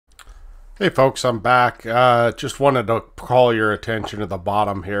Hey folks, I'm back. Just wanted to call your attention to the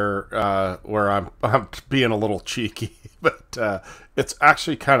bottom here, where I'm being a little cheeky, but it's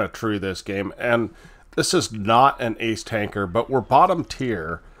actually kind of true this game. And this is not an ace tanker, but we're bottom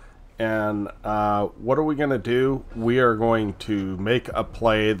tier. And what are we going to do? We are going to make a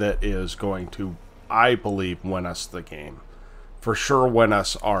play that is going to, I believe, win us the game. For sure, win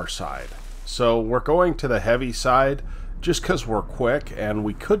us our side. So we're going to the heavy side. Just because we're quick and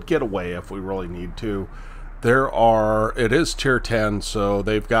we could get away if we really need to. It is tier 10, so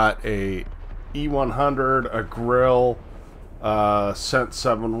they've got a E100, a grill, Cent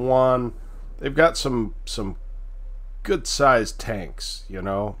 7-1. They've got some good sized tanks, you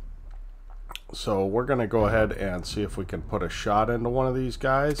know. So we're going to go ahead and see if we can put a shot into one of these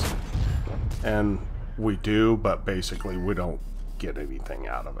guys. And we do, but basically we don't get anything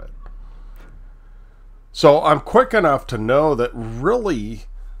out of it. So I'm quick enough to know that really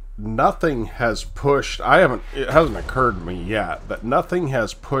nothing has pushed. It hasn't occurred to me yet, but nothing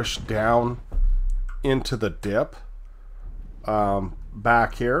has pushed down into the dip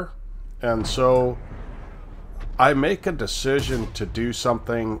back here. And so I make a decision to do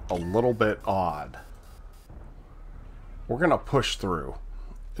something a little bit odd. We're going to push through.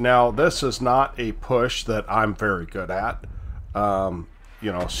 Now, this is not a push that I'm very good at.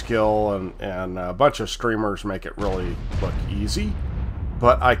 You know, skill and a bunch of streamers make it really look easy,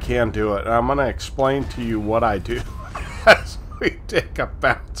 but I can do it. And I'm going to explain to you what I do as we take a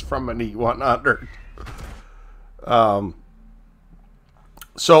bounce from an E100.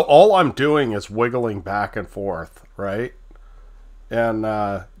 So all I'm doing is wiggling back and forth, right? And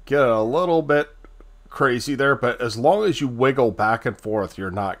get a little bit crazy there, but as long as you wiggle back and forth,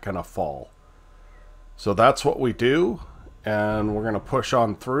 you're not going to fall. So that's what we do. And we're going to push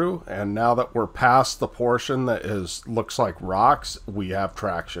on through, and now that we're past the portion that looks like rocks, we have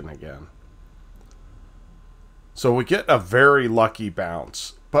traction again. So we get a very lucky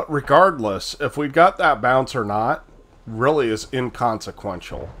bounce. But regardless, if we got that bounce or not, really is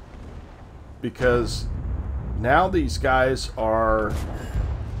inconsequential. Because now these guys are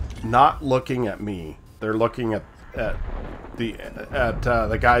not looking at me. They're looking at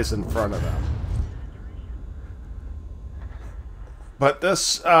the guys in front of them. But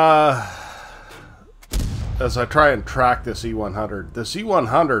this, as I try and track this E100, this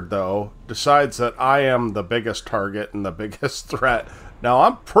E100, though, decides that I am the biggest target and the biggest threat. Now,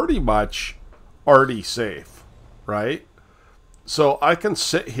 I'm pretty much already safe, right? So I can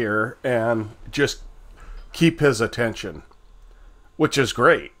sit here and just keep his attention, which is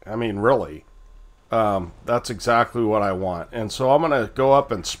great. I mean, really, that's exactly what I want. And so I'm going to go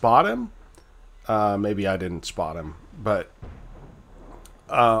up and spot him. Maybe I didn't spot him, but...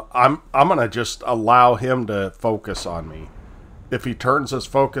 I'm going to just allow him to focus on me. If he turns his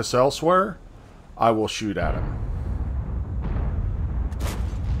focus elsewhere, I will shoot at him.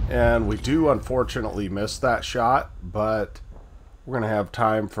 And we do unfortunately miss that shot, but we're going to have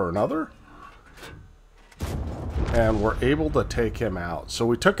time for another. And we're able to take him out. So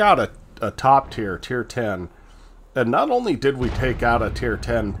we took out a top tier, tier 10. And not only did we take out a tier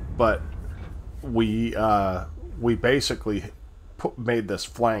 10, but we basically... made this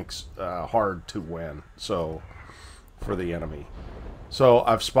flanks hard to win, so for the enemy. So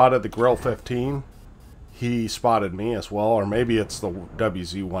I've spotted the grill 15. He spotted me as well, or maybe it's the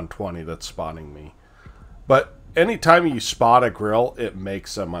WZ-120 that's spotting me. But anytime you spot a grill, it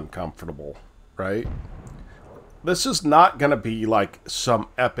makes them uncomfortable, right? This is not going to be like some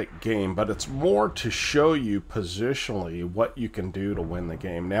epic game, but it's more to show you positionally what you can do to win the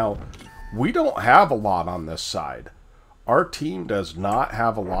game. Now, we don't have a lot on this side. Our team does not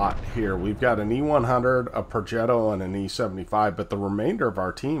have a lot here. We've got an E100, a Progetto, and an E75, but the remainder of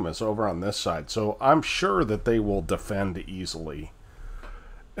our team is over on this side. So I'm sure that they will defend easily,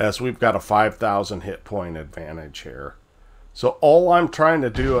 as we've got a 5,000 hit point advantage here. So all I'm trying to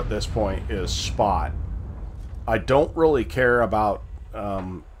do at this point is spot. I don't really care about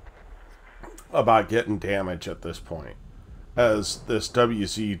getting damage at this point, as this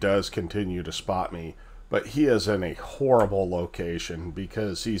WZ does continue to spot me. But he is in a horrible location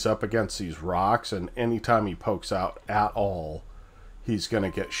because he's up against these rocks, and anytime he pokes out at all, he's going to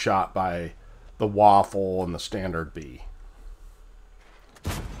get shot by the waffle and the standard B.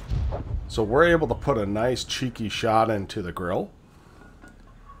 So we're able to put a nice cheeky shot into the grill.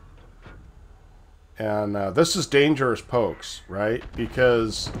 And this is dangerous pokes, right?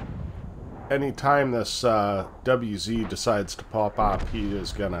 Because anytime this WZ decides to pop up, he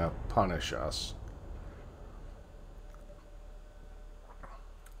is going to punish us.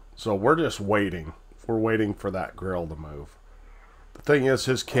 So we're just waiting. We're waiting for that grill to move. The thing is,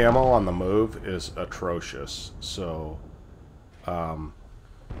 his camo on the move is atrocious. So,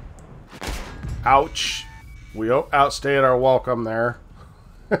 ouch. We outstayed our welcome there.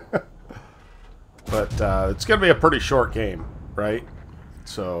 But it's going to be a pretty short game, right?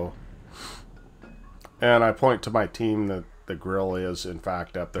 So, and I point to my team that the grill is, in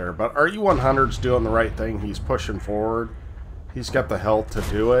fact, up there. But our E100's doing the right thing. He's pushing forward. He's got the health to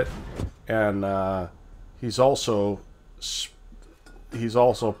do it. And he's also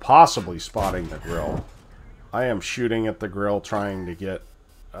possibly spotting the grill. I am shooting at the grill, trying to get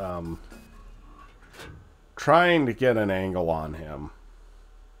an angle on him.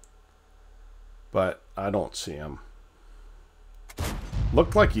 But I don't see him.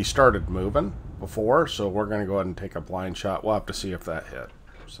 Looked like he started moving before, so we're going to go ahead and take a blind shot. We'll have to see if that hit.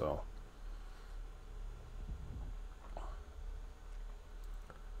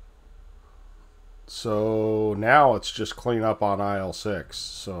 So now it's just clean up on aisle 6.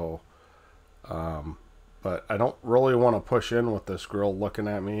 So, but I don't really want to push in with this grill looking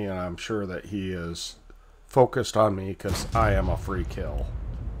at me, and I'm sure that he is focused on me because I am a free kill.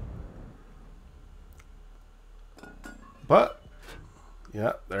 But,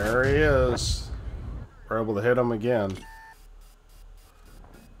 yeah, there he is. We're able to hit him again.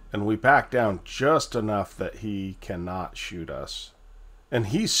 And we back down just enough that he cannot shoot us. And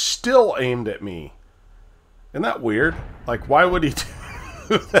he's still aimed at me. Isn't that weird? Like, why would he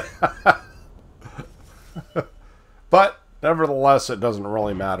do that? But, nevertheless, it doesn't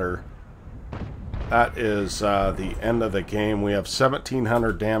really matter. That is the end of the game. We have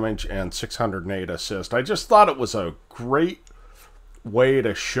 1,700 damage and 608 assist. I just thought it was a great way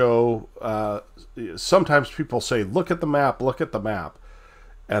to show. Sometimes people say, look at the map, look at the map.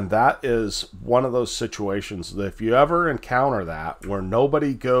 And that is one of those situations that if you ever encounter that, where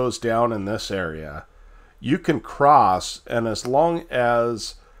nobody goes down in this area, you can cross, and as long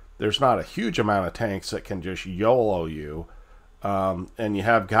as there's not a huge amount of tanks that can just YOLO you, and you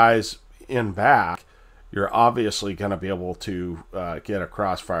have guys in back, you're obviously going to be able to get a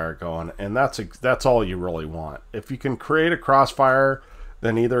crossfire going, and that's all you really want. If you can create a crossfire,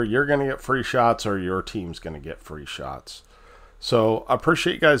 then either you're going to get free shots or your team's going to get free shots. So I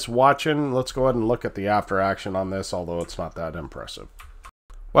appreciate you guys watching. Let's go ahead and look at the after action on this, although it's not that impressive.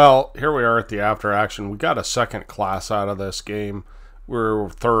 Well, here we are at the after action. We got a second class out of this game. We're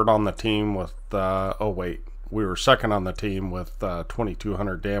third on the team with we were second on the team with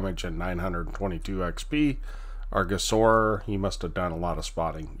 2,200 damage and 922 XP. Our Gasor, he must have done a lot of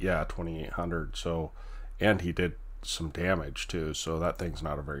spotting. Yeah, 2,800. So, and he did some damage too. So that thing's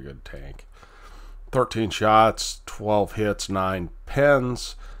not a very good tank. 13 shots, 12 hits, 9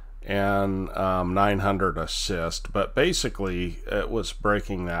 pens, and 900 assist. But basically, it was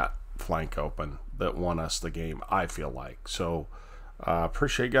breaking that flank open that won us the game, I feel like. So,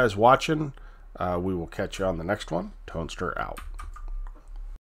 appreciate you guys watching. We will catch you on the next one. Tonester out.